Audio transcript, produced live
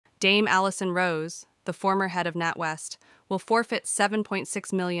Dame Allison Rose, the former head of NatWest, will forfeit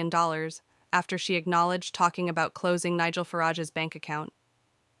 $7.6 million after she acknowledged talking about closing Nigel Farage's bank account.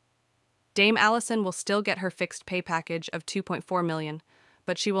 Dame Allison will still get her fixed pay package of $2.4 million,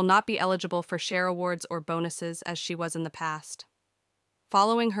 but she will not be eligible for share awards or bonuses as she was in the past.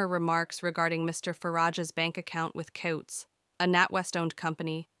 Following her remarks regarding Mr. Farage's bank account with Coates, a NatWest-owned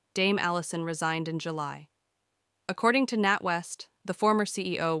company, Dame Allison resigned in July. According to NatWest, the former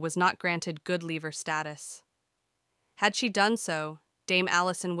CEO was not granted good leaver status. Had she done so, Dame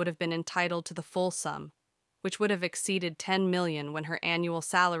Allison would have been entitled to the full sum, which would have exceeded $10 million when her annual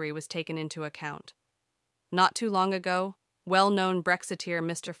salary was taken into account. Not too long ago, well-known Brexiteer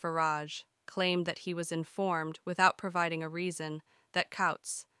Mr. Farage claimed that he was informed, without providing a reason, that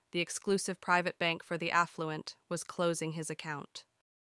Coates, the exclusive private bank for the affluent, was closing his account.